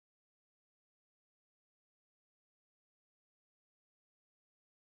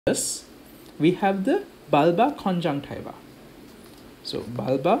limbus, we have the bulbar conjunctiva. So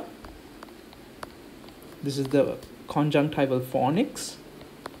bulbar, this is the conjunctival fornix,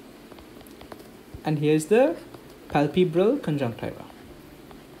 and here is the palpebral conjunctiva.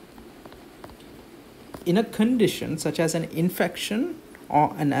 In a condition such as an infection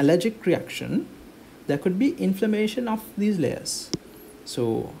or an allergic reaction, there could be inflammation of these layers.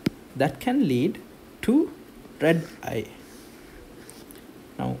 So that can lead to red eye.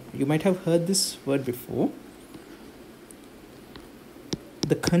 Now, you might have heard this word before.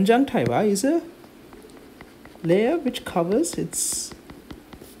 The conjunctiva is a layer which covers, it's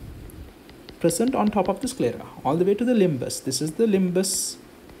present on top of the sclera all the way to the limbus. This is the limbus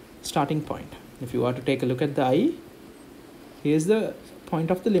starting point. If you are to take a look at the eye, here's the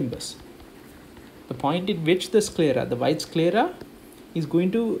point of the limbus, the point in which the sclera, the white sclera, is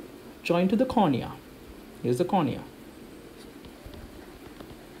going to join to the cornea. Here's the cornea.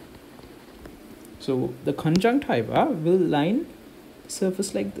 So the conjunctiva will line the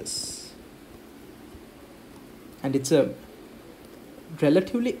surface like this, and it's a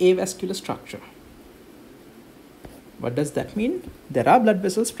relatively avascular structure. What does that mean? There are blood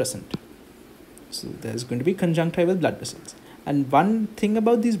vessels present. So there's going to be conjunctival blood vessels. And one thing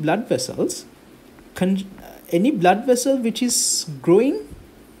about these blood vessels, any blood vessel which is growing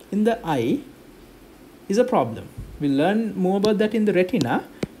in the eye is a problem. We'll learn more about that in the retina,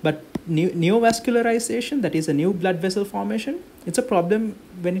 but neovascularization, that is a new blood vessel formation, it's a problem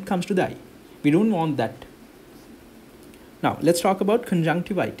when it comes to the eye. We don't want that. Now, let's talk about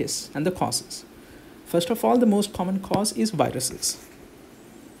conjunctivitis and the causes. First of all, the most common cause is viruses.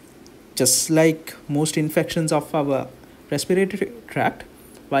 Just like most infections of our respiratory tract,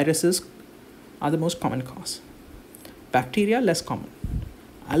 viruses are the most common cause. Bacteria, less common.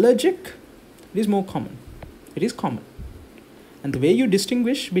 Allergic, it is more common. It is common. And the way you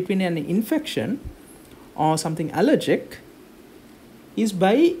distinguish between an infection or something allergic is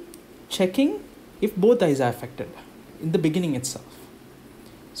by checking if both eyes are affected in the beginning itself.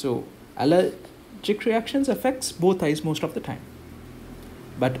 So allergic reactions affects both eyes most of the time.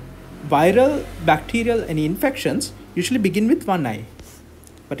 But viral, bacterial, any infections usually begin with one eye,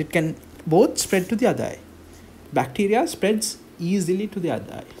 but it can both spread to the other eye. Bacteria spreads easily to the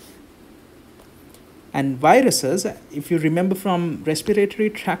other eye. And viruses, if you remember from respiratory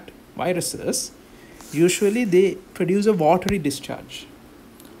tract viruses, usually they produce a watery discharge.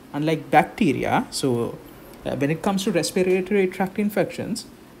 Unlike bacteria, so when it comes to respiratory tract infections,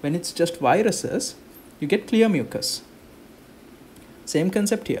 when it's just viruses, you get clear mucus. Same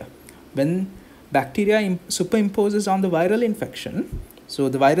concept here. When bacteria superimposes on the viral infection, so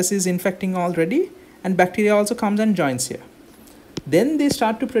the virus is infecting already and bacteria also comes and joins here. Then they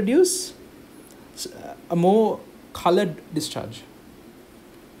start to produce a more colored discharge.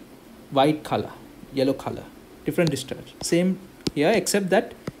 White color, yellow color, different discharge. Same here, except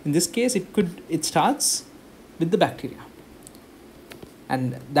that in this case it starts with the bacteria.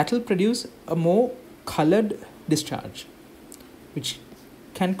 And that will produce a more colored discharge, which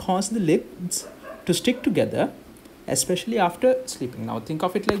can cause the lids to stick together, especially after sleeping. Now think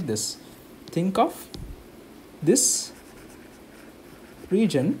of it like this. Think of this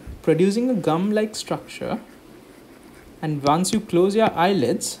region producing a gum-like structure, and once you close your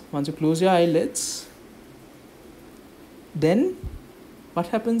eyelids, then what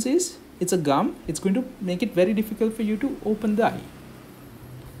happens is, it's a gum, it's going to make it very difficult for you to open the eye.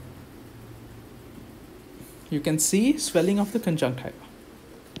 You can see swelling of the conjunctiva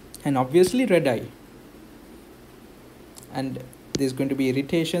and obviously red eye, and there's going to be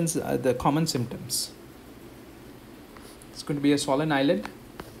irritations, the common symptoms. It's going to be a swollen eyelid.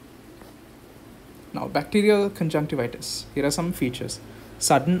 Now, bacterial conjunctivitis. Here are some features.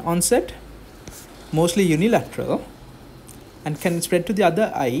 Sudden onset, mostly unilateral, and can spread to the other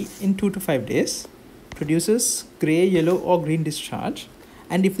eye in 2 to 5 days. Produces gray, yellow or green discharge.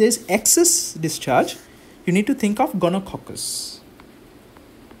 And if there's excess discharge, you need to think of gonococcus.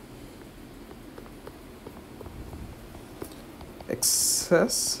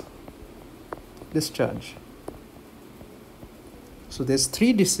 Excess discharge. So there's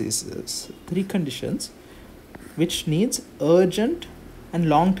 3 diseases, 3 conditions which needs urgent and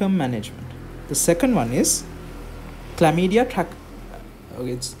long-term management. The second one is chlamydia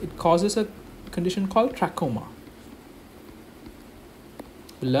it causes a condition called trachoma.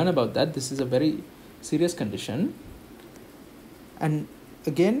 We'll learn about that. This is a very serious condition. And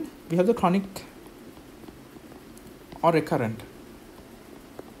again, we have the chronic or recurrent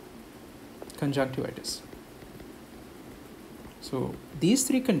conjunctivitis. So these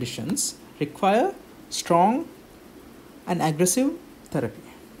 3 conditions require strong and aggressive therapy.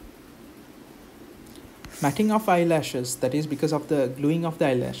 matting of eyelashes, that is because of the gluing of the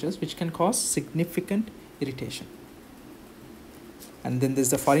eyelashes, which can cause significant irritation. And then there's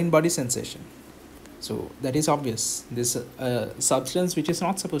the foreign body sensation. So that is obvious. This substance which is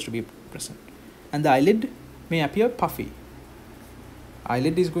not supposed to be present. And the eyelid may appear puffy.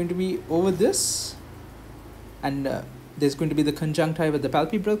 Eyelid is going to be over this, and there's going to be the conjunctiva, the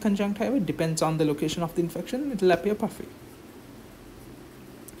palpebral conjunctiva. It depends on the location of the infection. It will appear puffy.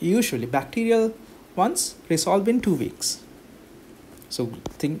 Usually bacterial ones resolve in 2 weeks. So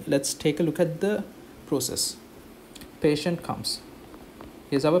let's take a look at the process. Patient comes.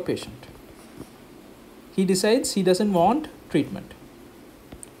 Here's our patient. He decides he doesn't want treatment.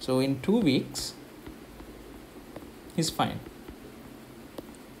 So in 2 weeks, he's fine.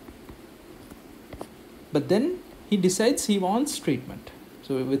 But then he decides he wants treatment.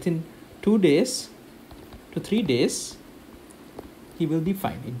 So within 2 days to 3 days, he will be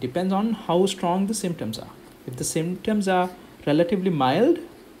fine. It depends on how strong the symptoms are. If the symptoms are relatively mild,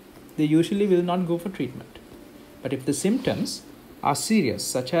 they usually will not go for treatment. But if the symptoms are serious,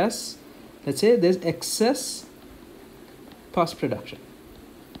 such as, let's say there's excess pus production,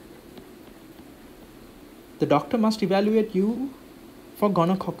 the doctor must evaluate you for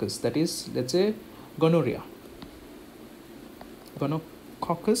gonococcus, that is, let's say gonorrhea,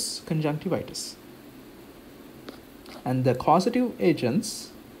 gonococcus conjunctivitis. And the causative agents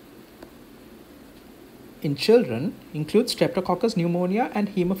in children include streptococcus pneumonia and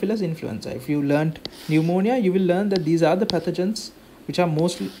haemophilus influenza. If you learned pneumonia, you will learn that these are the pathogens which are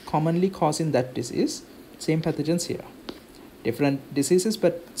most commonly causing that disease. Same pathogens here. Different diseases,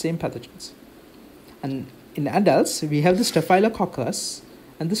 but same pathogens. And in adults, we have the staphylococcus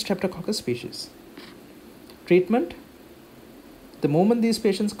and the streptococcus species. Treatment: the moment these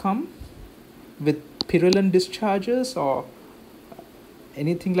patients come with purulent discharges or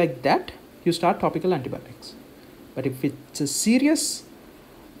anything like that, you start topical antibiotics. But if it's a serious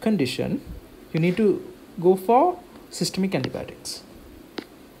condition, you need to go for systemic antibiotics.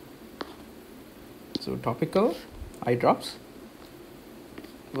 So topical eye drops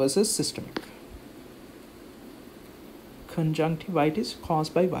versus systemic. Conjunctivitis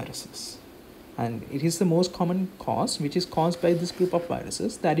caused by viruses, and it is the most common cause, which is caused by this group of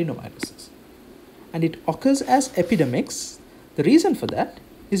viruses, the adenoviruses, and it occurs as epidemics. The reason for that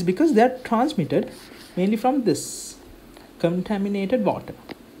is because they are transmitted mainly from this contaminated water.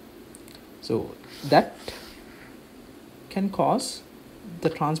 So that can cause the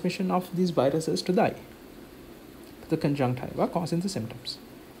transmission of these viruses to the eye, the conjunctiva, causing the symptoms.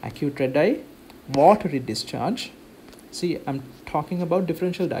 Acute red eye, watery discharge. See, I'm talking about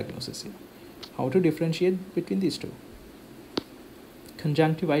differential diagnosis here. How to differentiate between these two.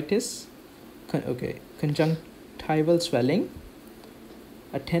 Conjunctivitis, conjunctival swelling,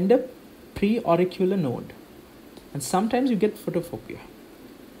 a tender preauricular node, and sometimes you get photophobia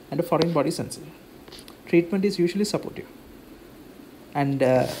and a foreign body sensation. Treatment is usually supportive, and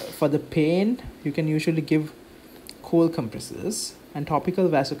for the pain, you can usually give cold compresses and topical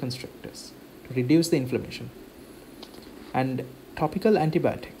vasoconstrictors to reduce the inflammation, and topical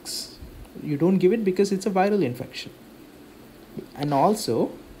antibiotics. You don't give it because it's a viral infection, and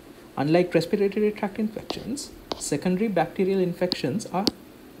also, unlike respiratory tract infections, secondary bacterial infections are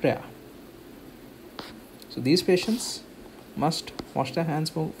rare. So these patients must wash their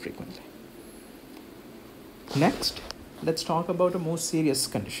hands more frequently. Next, let's talk about a more serious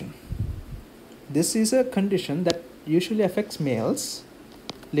condition. This is a condition that usually affects males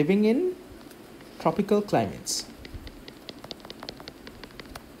living in tropical climates.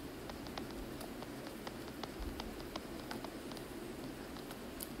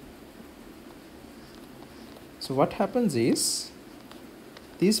 So what happens is,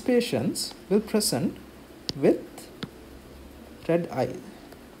 these patients will present with red eye,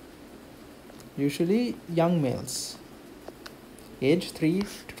 usually young males, age 3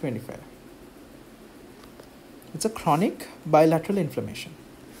 to 25. It's a chronic bilateral inflammation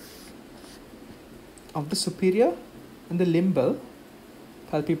of the superior and the limbal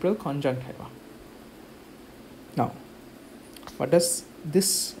palpebral conjunctiva. Now, what does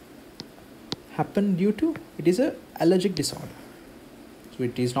this happen due to? It is an allergic disorder. So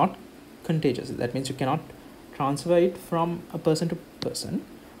it is not contagious. That means you cannot transfer it from a person to person,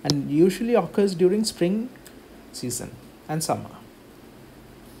 and usually occurs during spring season and summer.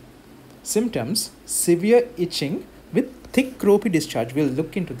 Symptoms: severe itching with thick ropey discharge. We'll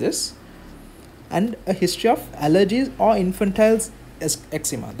look into this. And a history of allergies or infantile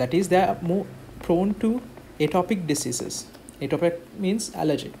eczema. That is, they are more prone to atopic diseases. Atopic means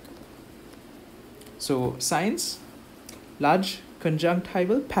allergic. So signs: large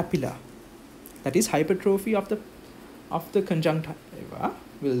conjunctival papilla, that is hypertrophy of the conjunctiva.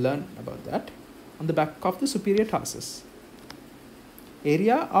 We'll learn about that on the back of the superior tarsus.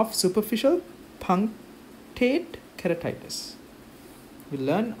 Area of superficial punctate keratitis. We'll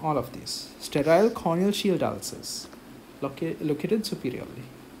learn all of these. Sterile corneal shield ulcers located superiorly.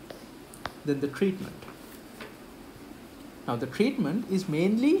 Then the treatment. Now the treatment is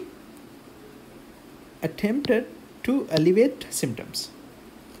mainly attempted to alleviate symptoms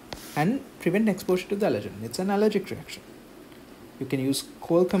and prevent exposure to the allergen. It's an allergic reaction. You can use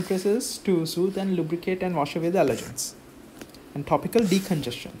cold compresses to soothe and lubricate and wash away the allergens, and topical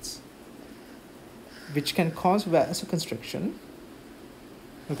decongestants, which can cause vasoconstriction.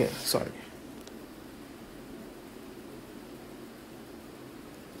 Okay, sorry.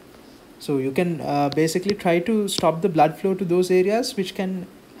 So you can basically try to stop the blood flow to those areas, which can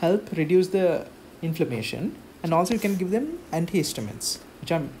help reduce the inflammation, and also you can give them antihistamines,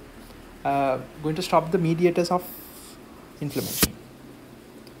 which are going to stop the mediators of inflammation.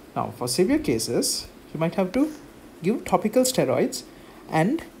 Now, for severe cases, you might have to give topical steroids.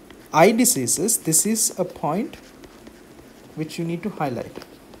 And eye diseases, this is a point which you need to highlight.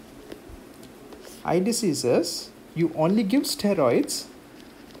 Eye diseases, you only give steroids,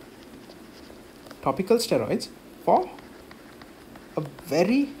 topical steroids, for a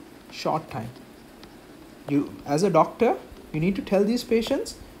very short time. You, as a doctor, you need to tell these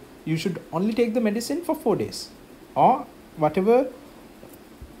patients you should only take the medicine for 4 days or whatever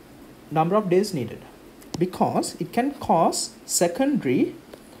number of days needed, because it can cause secondary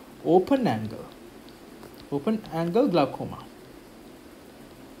open angle glaucoma.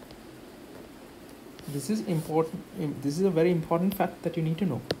 This is important. This is a very important fact that you need to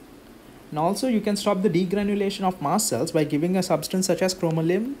know. And also you can stop the degranulation of mast cells by giving a substance such as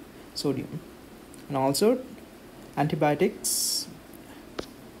chromolim sodium, and also antibiotics,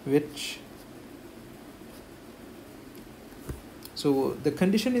 which, so the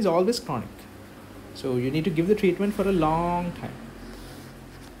condition is always chronic, so you need to give the treatment for a long time.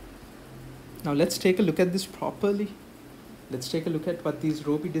 Now let's take a look at this properly. Let's take a look at what these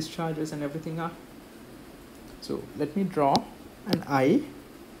ropey discharges and everything are. So let me draw an eye.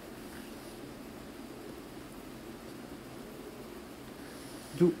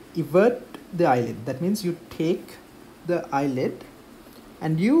 You evert the eyelid. That means you take the eyelid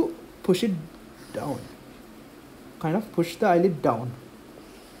and you push it down. Kind of push the eyelid down.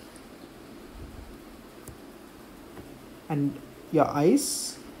 And your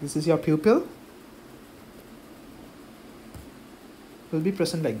eyes, this is your pupil, will be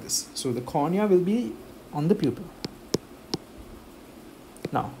present like this. So the cornea will be on the pupil.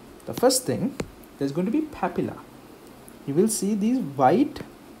 Now, the first thing, there's going to be papilla. You will see these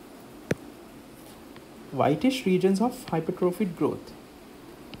whitish regions of hypertrophied growth.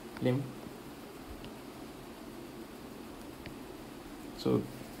 So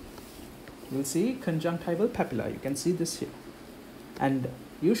you will see conjunctival papilla. You can see this here. And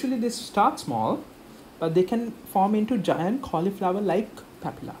usually this starts small, but they can form into giant cauliflower-like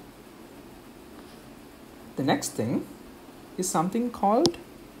papilla. The next thing is something called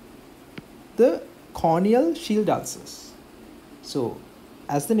the corneal shield ulcers. So,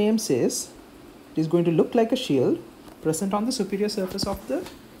 as the name says, it is going to look like a shield present on the superior surface of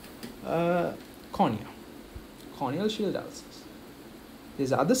the cornea. Corneal shield ulcers.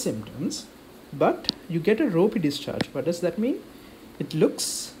 These are other symptoms, but you get a ropey discharge. What does that mean? It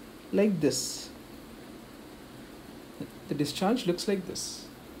looks like this. The discharge looks like this.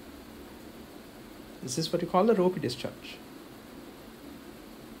 This is what you call the ropey discharge.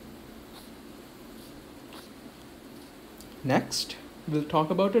 Next, we'll talk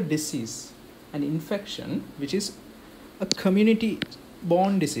about a disease, an infection, which is a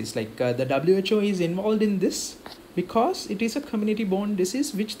community-borne disease. Like the WHO is involved in this because it is a community-borne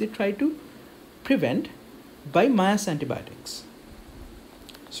disease which they try to prevent by mass antibiotics.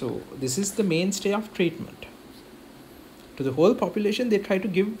 So this is the mainstay of treatment. To the whole population, they try to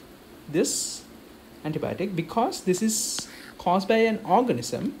give this antibiotic because this is caused by an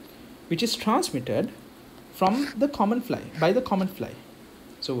organism which is transmitted from the common fly, by the common fly.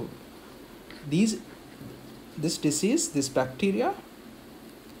 So this disease, this bacteria,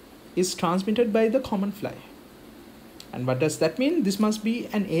 is transmitted by the common fly. And what does that mean? This must be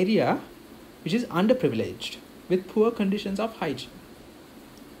an area which is underprivileged with poor conditions of hygiene.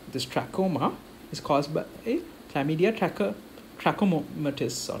 This trachoma is caused by Chlamydia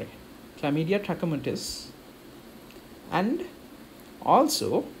trachomatis, and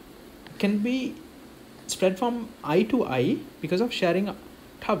also can be spread from eye to eye because of sharing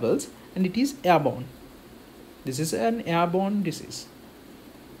towels, and it is airborne. This is an airborne disease.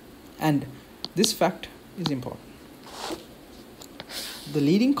 And This fact is important. The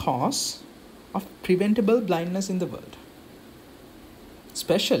leading cause of preventable blindness in the world,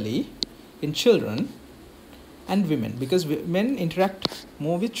 especially in children and women, because men interact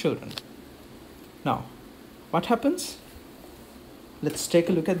more with children. Now, what happens? Let's take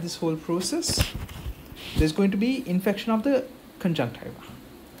a look at this whole process. There's going to be infection of the conjunctiva,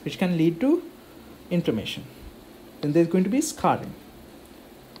 which can lead to inflammation. Then there's going to be scarring.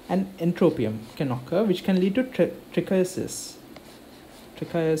 And entropium can occur, which can lead to trichiasis.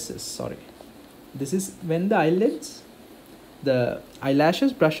 This is when the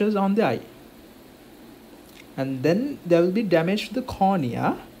eyelashes brushes on the eye. And then there will be damage to the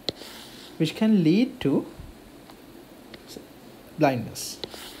cornea, which can lead to blindness.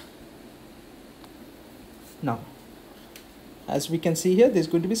 Now, as we can see here, there's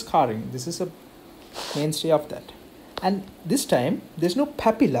going to be scarring. This is a mainstay of that. And this time, there's no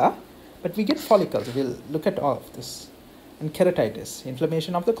papilla, but we get follicles. We'll look at all of this. And keratitis,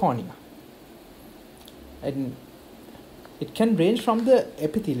 inflammation of the cornea. And it can range from the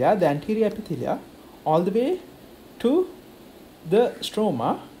epithelia, the anterior epithelia, all the way to the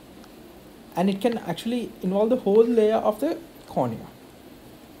stroma. And it can actually involve the whole layer of the cornea.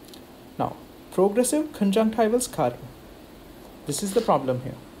 Now, progressive conjunctival scarring. This is the problem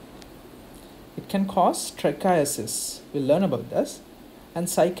here. It can cause trichiasis. We'll learn about this. And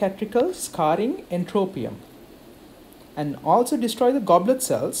psychiatrical scarring entropium. And also destroy the goblet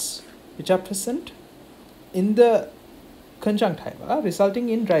cells, which are present in the conjunctiva, resulting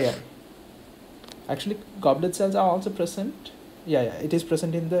in dry eye. Actually, goblet cells are also present. It is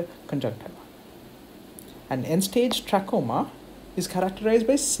present in the conjunctiva. And end-stage trachoma is characterized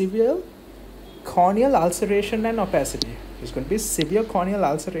by severe corneal ulceration and opacity. There's going to be severe corneal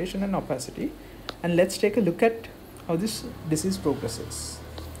ulceration and opacity. And let's take a look at how this disease progresses.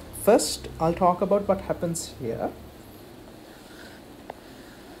 First, I'll talk about what happens here.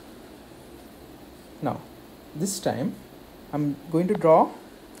 Now, this time, I'm going to draw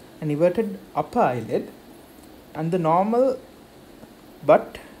an inverted upper eyelid and the normal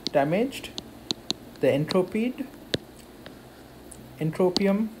but damaged, the entropium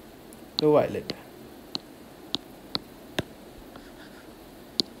lower eyelid.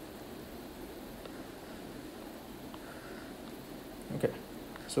 Okay,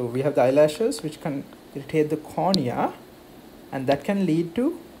 so we have the eyelashes which can irritate the cornea, and that can lead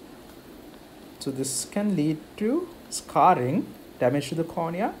to, so this can lead to scarring, damage to the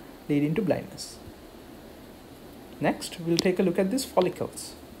cornea, leading to blindness. Next, we'll take a look at these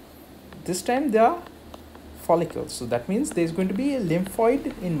follicles. This time they are follicles, so that means there's going to be a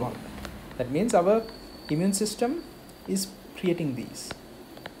lymphoid involvement. That means our immune system is creating these.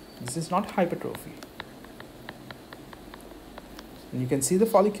 This is not hypertrophy. And you can see the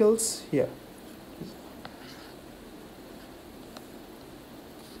follicles here.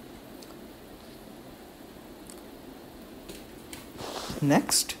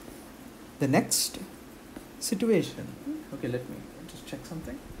 Next, the next situation. Okay, let me just check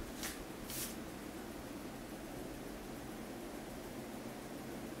something.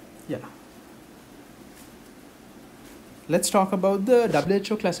 Yeah. Let's talk about the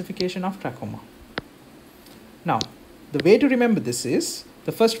WHO classification of trachoma. Now, the way to remember this is,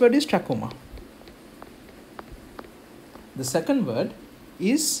 the first word is trachoma. The second word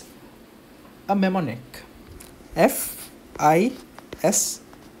is a mnemonic. F-I-S-T.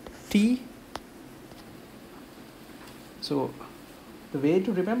 So, the way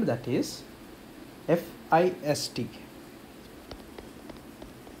to remember that is F-I-S-T.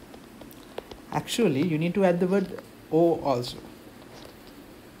 Actually, you need to add the word O also.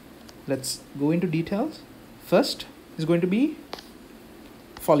 Let's go into details. First is going to be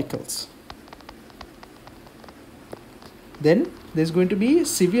follicles. Then there's going to be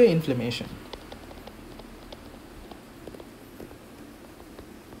severe inflammation.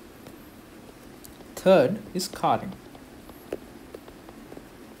 Third is scarring.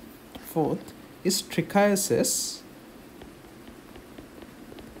 Fourth is trichiasis,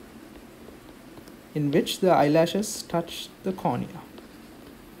 in which the eyelashes touch the cornea.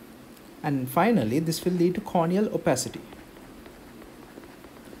 And finally, this will lead to corneal opacity.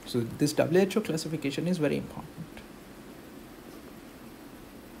 So this WHO classification is very important.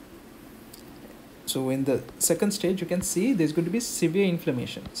 So in the second stage, you can see there's going to be severe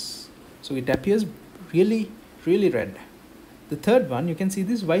inflammations. So it appears really, really red. The third one, you can see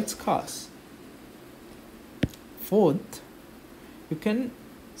these white scars. Fourth, you can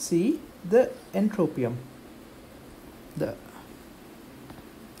see the entropium.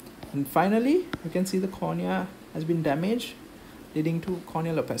 And finally, you can see the cornea has been damaged, leading to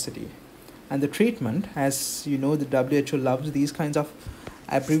corneal opacity. And the treatment, as you know, the WHO loves these kinds of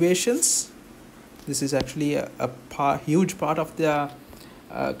abbreviations. This is actually a huge part of their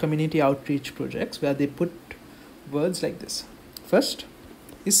community outreach projects, where they put words like this. First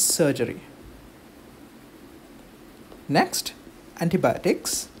is surgery. Next,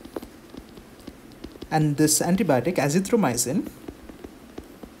 antibiotics. And this antibiotic, azithromycin,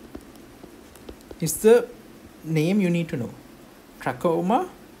 is the name you need to know. Trachoma,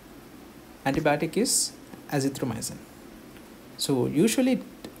 antibiotic is azithromycin. So usually it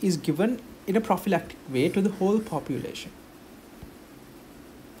is given in a prophylactic way to the whole population.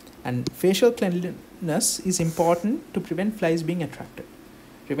 And facial cleanliness is important to prevent flies being attracted.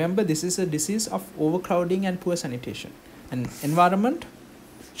 Remember, this is a disease of overcrowding and poor sanitation, and environment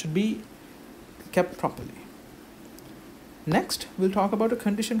should be kept properly. Next, we'll talk about a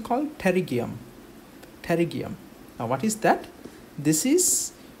condition called pterygium. Pterygium. Now, what is that? This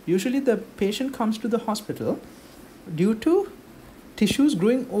is usually the patient comes to the hospital due to tissues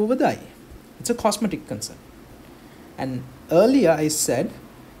growing over the eye. It's a cosmetic concern. And earlier I said,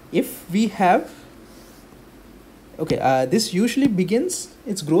 if we have, this usually begins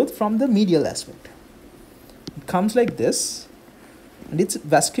its growth from the medial aspect. It comes like this, and it's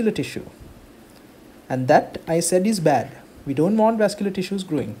vascular tissue. And that I said is bad. We don't want vascular tissues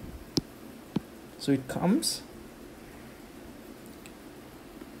growing. So it comes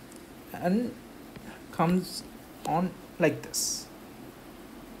and comes on like this.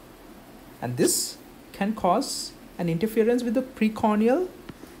 And this can cause an interference with the precorneal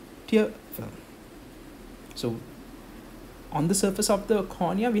tear film. So on the surface of the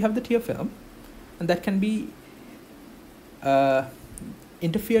cornea, we have the tear film, and that can be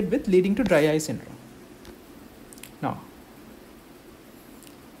interfered with, leading to dry eye syndrome. Now,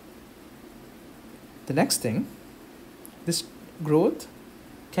 the next thing, this growth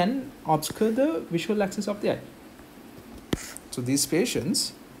can obscure the visual axis of the eye. So these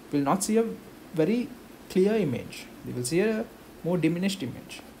patients will not see a very clear image. They will see a more diminished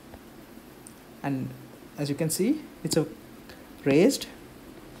image. And as you can see, it's a raised,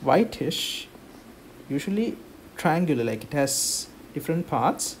 whitish, usually triangular, like it has different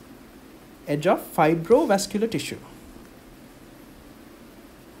parts, edge of fibrovascular tissue.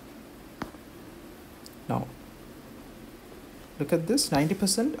 Now, look at this,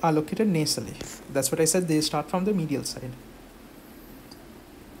 90% are located nasally. That's what I said, they start from the medial side.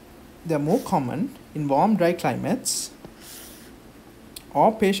 They are more common in warm, dry climates,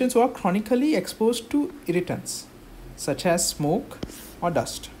 or patients who are chronically exposed to irritants, such as smoke or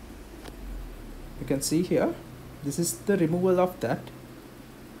dust. You can see here, this is the removal of that,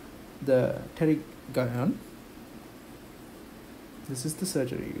 the pterygium. This is the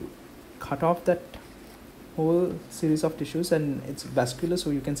surgery. You cut off that whole series of tissues, and it's vascular, so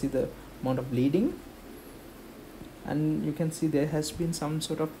you can see the amount of bleeding, and you can see there has been some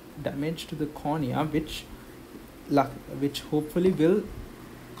sort of damage to the cornea, which hopefully will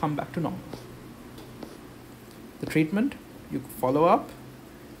come back to normal. The treatment, you follow up,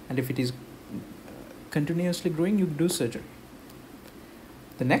 and if it is continuously growing, you do surgery.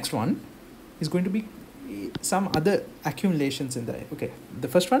 The next one is going to be some other accumulations in the eye. Okay, the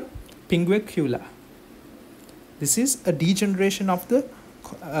first one, pinguicula. This is a degeneration of the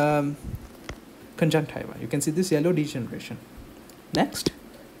conjunctiva. You can see this yellow degeneration. Next,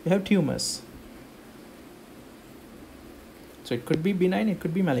 we have tumors. So it could be benign, it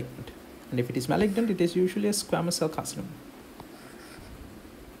could be malignant. And if it is malignant, it is usually a squamous cell carcinoma.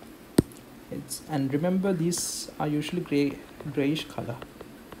 And remember, these are usually grayish color.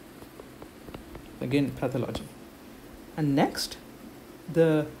 Again, pathology. And next,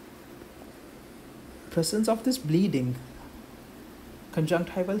 the presence of this bleeding,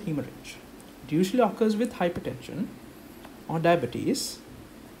 conjunctival hemorrhage. It usually occurs with hypertension or diabetes,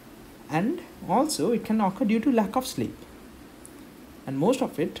 and also it can occur due to lack of sleep. And most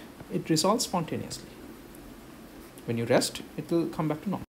of it resolves spontaneously. When you rest, it will come back to normal.